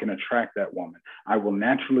woman. I can attract that woman. I will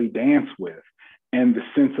naturally dance with. And the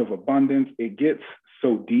sense of abundance, it gets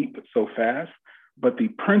so deep, so fast, but the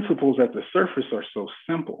principles at the surface are so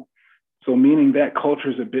simple. So meaning that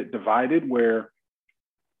culture is a bit divided where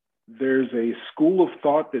there's a school of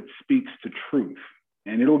thought that speaks to truth,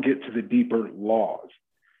 and it'll get to the deeper laws.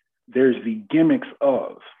 There's the gimmicks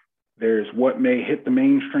of, there's what may hit the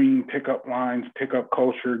mainstream, pickup lines, pickup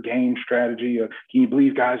culture, game strategy. Can you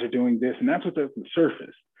believe guys are doing this? And that's what's at the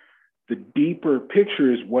surface. The deeper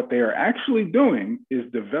picture is what they are actually doing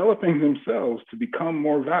is developing themselves to become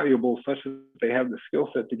more valuable such that they have the skill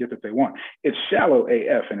set to get what they want. It's shallow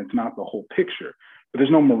AF and it's not the whole picture, but there's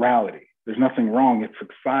no morality. There's nothing wrong. It's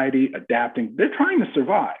society adapting. They're trying to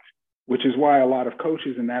survive, which is why a lot of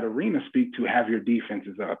coaches in that arena speak to have your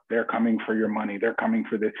defenses up. They're coming for your money. They're coming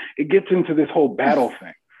for this. It gets into this whole battle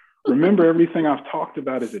thing. Remember, everything I've talked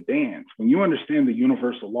about is a dance. When you understand the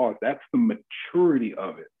universal laws, that's the maturity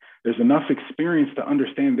of it. There's enough experience to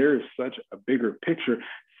understand there is such a bigger picture.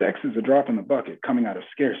 Sex is a drop in the bucket coming out of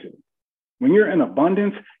scarcity. When you're in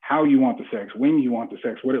abundance, how you want the sex, when you want the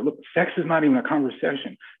sex, what it looks, sex is not even a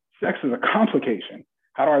conversation. Sex is a complication.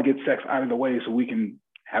 How do I get sex out of the way so we can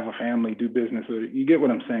have a family, do business? You get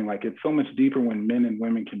what I'm saying? Like, it's so much deeper when men and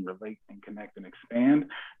women can relate and connect and expand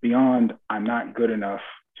beyond I'm not good enough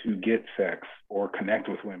to get sex or connect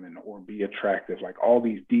with women or be attractive. Like all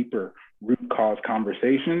these deeper root cause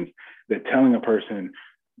conversations that telling a person,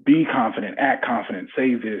 be confident, act confident,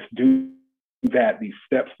 say this, do that, these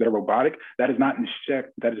steps that are robotic, that does not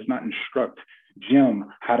instruct Jim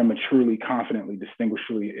how to maturely, confidently,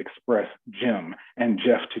 distinguishedly express Jim, and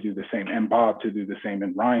Jeff to do the same, and Bob to do the same,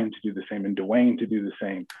 and Ryan to do the same, and Dwayne to do the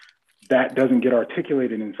same. That doesn't get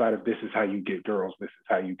articulated inside of this is how you get girls, this is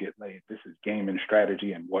how you get laid, this is game and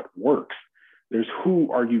strategy and what works. There's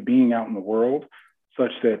who are you being out in the world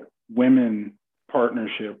such that women,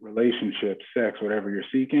 partnership, relationship, sex, whatever you're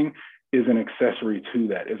seeking, is an accessory to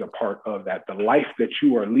that, is a part of that. The life that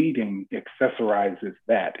you are leading accessorizes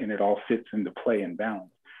that, and it all fits into play and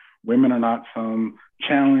balance. Women are not some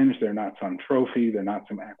challenge, they're not some trophy, they're not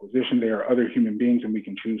some acquisition, they are other human beings, and we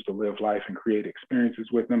can choose to live life and create experiences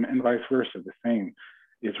with them, and vice versa, the same.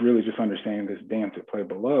 It's really just understanding this dance at play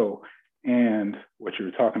below, and what you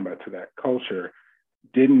were talking about to that culture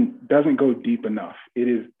doesn't go deep enough. It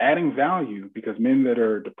is adding value because men that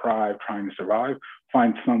are deprived, trying to survive,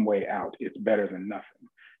 find some way out. It's better than nothing.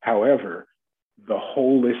 However, the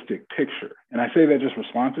holistic picture, and I say that just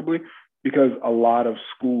responsibly because a lot of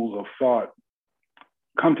schools of thought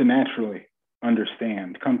come to naturally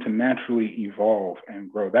understand, come to naturally evolve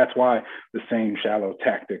and grow. That's why the same shallow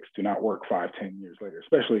tactics do not work 5, 10 years later,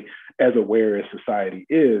 especially as aware as society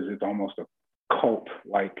is. It's almost a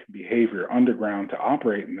cult-like behavior underground to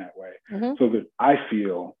operate in that way. Mm-hmm. So that I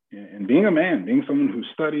feel, in being a man, being someone who's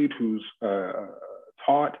studied, who's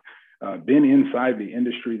taught, been inside the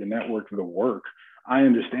industry, the network, the work, I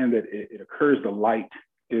understand that it occurs, the light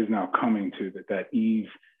is now coming to that ease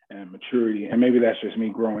and maturity. And maybe that's just me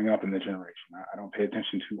growing up in the generation. I don't pay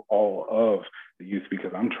attention to all of the youth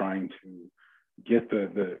because I'm trying to get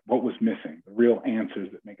the what was missing, the real answers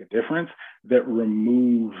that make a difference, that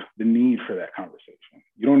remove the need for that conversation.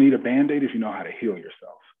 You don't need a Band-Aid if you know how to heal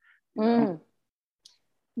yourself. You know?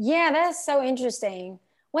 Yeah, that's so interesting.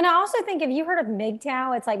 When I also think, have you heard of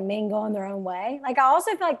MGTOW? It's like men going their own way. Like, I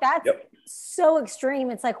also feel like that's so extreme.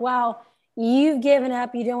 It's like, wow, you've given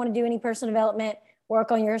up. You don't want to do any personal development,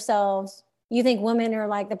 work on yourselves. You think women are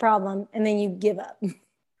like the problem, and then you give up.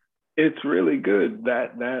 It's really good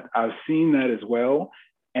that I've seen that as well.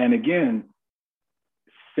 And again,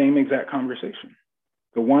 same exact conversation.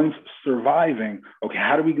 The ones surviving, okay,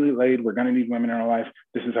 how do we get laid? We're going to need women in our life.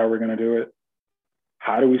 This is how we're going to do it.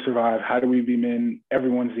 How do we survive? How do we be men?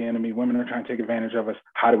 Everyone's the enemy. Women are trying to take advantage of us.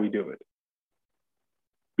 How do we do it?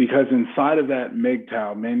 Because inside of that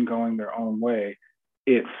MGTOW, men going their own way,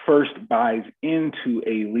 it first buys into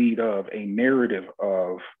a narrative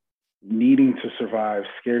of needing to survive,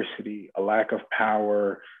 scarcity, a lack of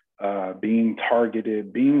power, being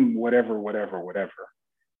targeted, being whatever.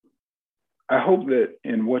 I hope that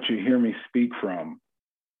in what you hear me speak from,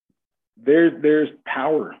 there's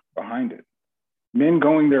power behind it. Men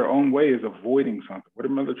going their own way is avoiding something. What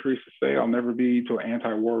did Mother Teresa say? I'll never be to an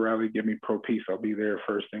anti-war rally. Give me pro-peace. I'll be there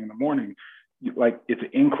first thing in the morning. Like, it's an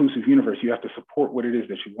inclusive universe. You have to support what it is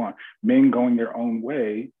that you want. Men going their own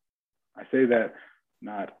way. I say that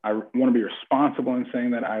I want to be responsible in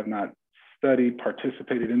saying that I have not studied,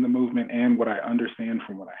 participated in the movement, and what I understand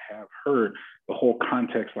from what I have heard, the whole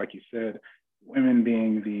context, like you said, women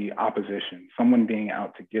being the opposition, someone being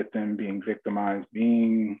out to get them, being victimized,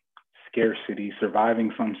 being scarcity,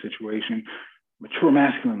 surviving some situation. Mature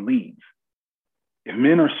masculine leads. If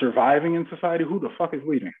men are surviving in society, who the fuck is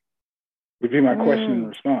leading? Would be my question and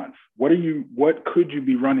response. What could you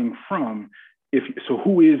be running from? So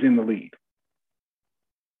who is in the lead?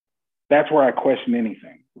 That's where I question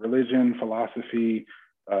anything. Religion, philosophy,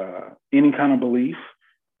 any kind of belief,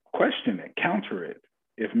 question it, counter it.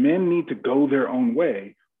 If men need to go their own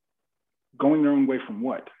way, going their own way from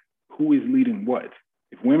what? Who is leading what?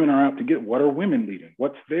 If women are out to get, what are women leading?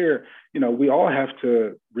 What's their, we all have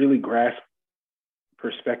to really grasp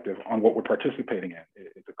perspective on what we're participating in.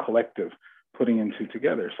 It's a collective putting into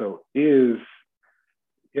together. So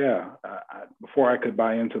before I could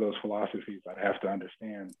buy into those philosophies, I'd have to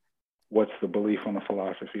understand what's the belief on the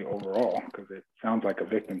philosophy overall, because it sounds like a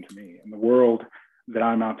victim to me. In the world that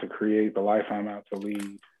I'm out to create, the life I'm out to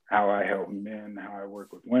lead, how I help men, how I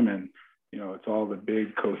work with women, it's all the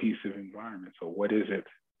big cohesive environment. So what is it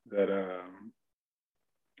that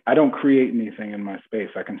I don't create anything in my space?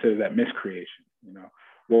 I consider that miscreation.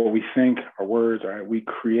 What we think, our words, we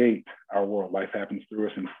create our world. Life happens through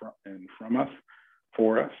us and from us,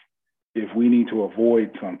 for us. If we need to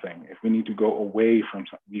avoid something, if we need to go away from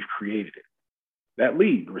something, we've created it. That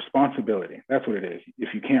lead, responsibility, that's what it is.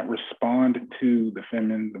 If you can't respond to the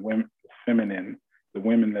feminine, the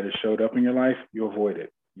women that have showed up in your life, you avoid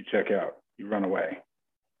it. You check out, you run away.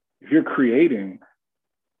 If you're creating,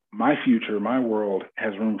 my future, my world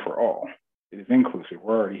has room for all. It is inclusive.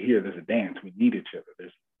 We're already here. There's a dance. We need each other.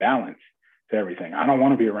 There's balance to everything. I don't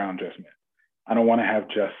want to be around just men. I don't want to have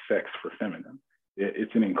just sex for feminine.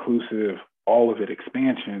 It's an inclusive, all of it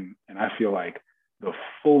expansion. And I feel like the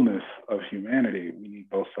fullness of humanity, we need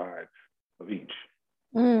both sides of each.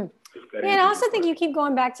 Yeah, and I also think you keep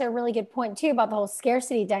going back to a really good point too about the whole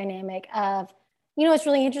scarcity dynamic of, it's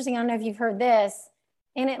really interesting. I don't know if you've heard this.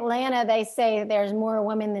 In Atlanta, they say there's more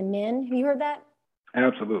women than men. Have you heard that?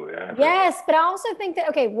 Absolutely. Yes, but I also think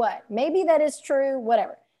that, maybe that is true,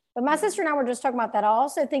 whatever. But my sister and I were just talking about that. I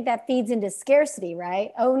also think that feeds into scarcity,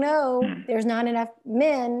 right? Oh no, there's not enough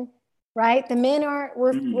men, right? The men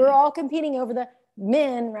we're all competing over the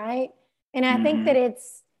men, right? And I think that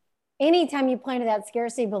it's, anytime you play into that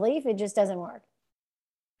scarcity belief, it just doesn't work.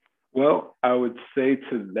 Well, I would say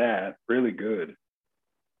to that, really good.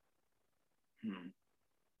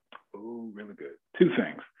 Oh, really good. Two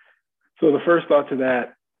things. So the first thought to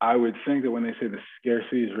that, I would think that when they say the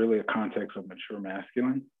scarcity is really a context of mature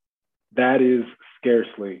masculine, that is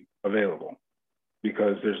scarcely available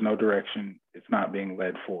because there's no direction. It's not being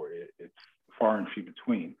led forward. It's far and few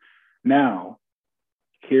between. Now,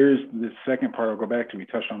 Here's the second part I'll go back to. We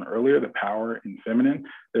touched on earlier, the power in feminine.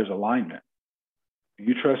 There's alignment.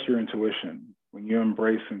 You trust your intuition. When you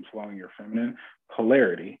embrace and flow in your feminine,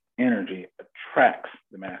 polarity, energy attracts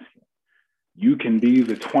the masculine. You can be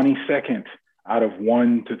the 22nd out of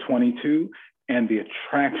 1 to 22, and the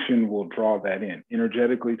attraction will draw that in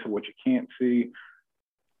energetically to what you can't see,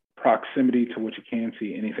 proximity to what you can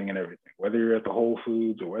see, anything and everything, whether you're at the Whole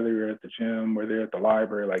Foods or whether you're at the gym, whether you're at the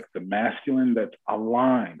library, like the masculine that's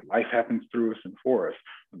aligned. Life happens through us and for us.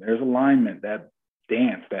 When there's alignment, that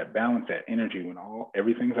dance, that balance, that energy, when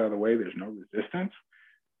everything's out of the way, there's no resistance,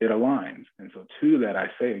 it aligns. And so to that, I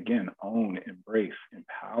say again, own, embrace,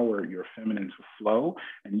 empower your feminine to flow,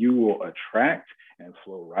 and you will attract and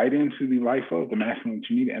flow right into the life of the masculine that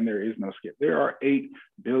you need. And there is no skip. There are 8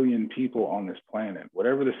 billion people on this planet,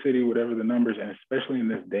 whatever the city, whatever the numbers, and especially in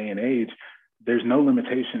this day and age, there's no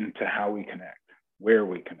limitation to how we connect, where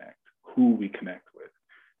we connect, who we connect with,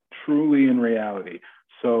 truly in reality.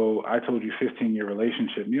 So I told you 15-year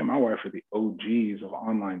relationship, me and my wife are the OGs of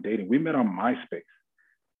online dating. We met on MySpace.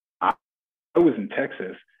 I was in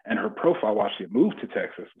Texas, and her profile while she had moved to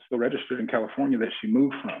Texas was still registered in California that she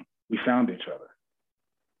moved from. We found each other.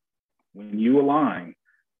 When you align,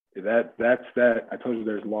 that's that. I told you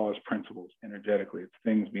there's laws, principles, energetically. It's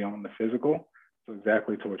things beyond the physical. So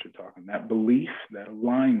exactly to what you're talking. That belief, that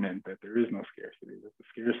alignment, that there is no scarcity, that the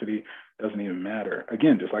scarcity doesn't even matter.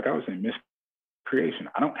 Again, just like I was saying, miscreation.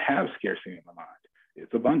 I don't have scarcity in my mind.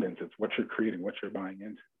 It's abundance. It's what you're creating, what you're buying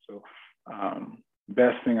into. So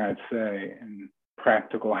best thing I'd say in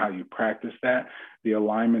practical, how you practice that, the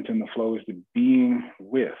alignment and the flow is the being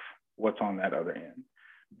with what's on that other end.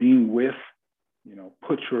 Being with,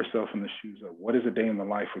 put yourself in the shoes of what is a day in the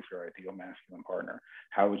life with your ideal masculine partner?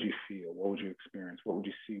 How would you feel? What would you experience? What would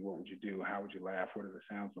you see? What would you do? How would you laugh? What are the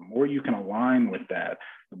sounds? The more you can align with that,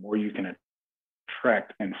 the more you can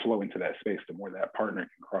attract and flow into that space, the more that partner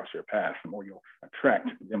can cross your path, the more you'll attract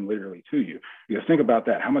them literally to you. Because think about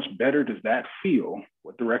that. How much better does that feel?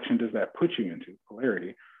 What direction does that put you into?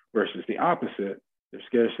 Polarity versus the opposite. There's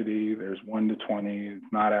scarcity, there's 1 to 20,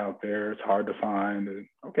 it's not out there, it's hard to find.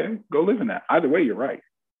 Okay, go live in that. Either way, you're right.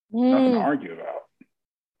 Nothing to argue about.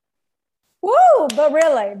 Woo, but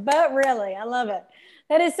really, I love it.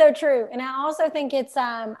 That is so true. And I also think it's,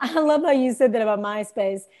 I love how you said that about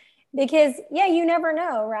MySpace. Because, yeah, you never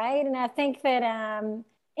know, right? And I think that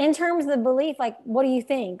in terms of the belief, like, what do you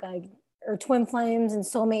think? Like, are twin flames and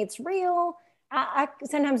soulmates real? I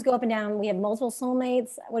sometimes go up and down. We have multiple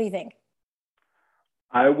soulmates. What do you think?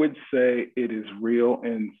 I would say it is real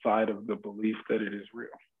inside of the belief that it is real.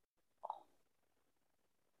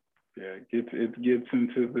 Yeah, it gets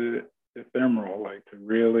into the ephemeral, like to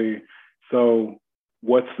really, so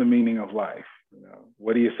what's the meaning of life?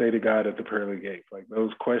 What do you say to God at the pearly gates? Like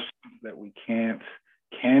those questions that we can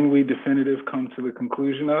we definitive come to the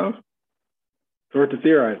conclusion of? So to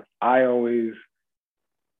theorize, I always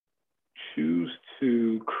choose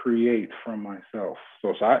to create from myself.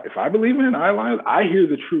 So if I believe in it, I hear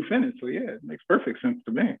the truth in it. So yeah, it makes perfect sense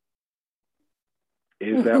to me.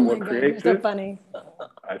 Is that what creates it? So funny.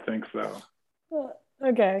 I think so.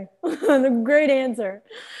 Okay, great answer.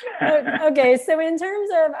 Okay, so in terms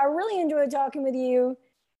of, I really enjoyed talking with you.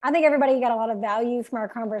 I think everybody got a lot of value from our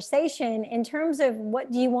conversation. In terms of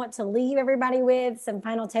what do you want to leave everybody with? Some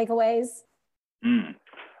final takeaways? 2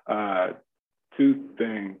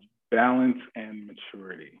 things, balance and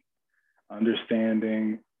maturity.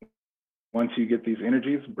 Understanding once you get these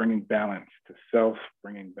energies, bringing balance to self,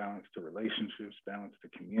 bringing balance to relationships, balance to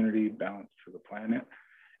community, balance to the planet,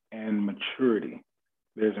 and maturity.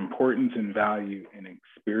 There's importance and value in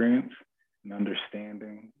experience and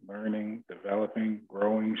understanding, learning, developing,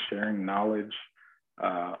 growing, sharing knowledge,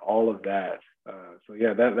 all of that. So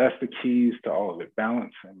yeah, that's the keys to all of it,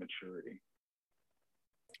 balance and maturity.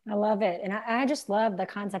 I love it. And I just love the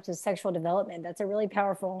concept of sexual development. That's a really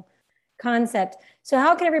powerful concept. So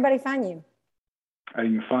how can everybody find you?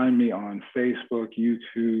 You can find me on Facebook,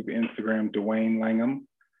 YouTube, Instagram, Dwayne Langham.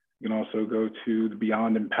 You can also go to the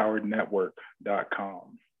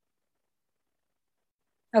beyondempowerednetwork.com.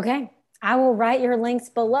 Okay. I will write your links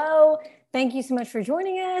below. Thank you so much for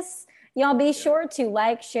joining us. Y'all be sure to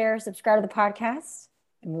like, share, subscribe to the podcast,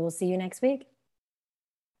 and we will see you next week.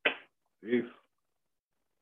 Peace.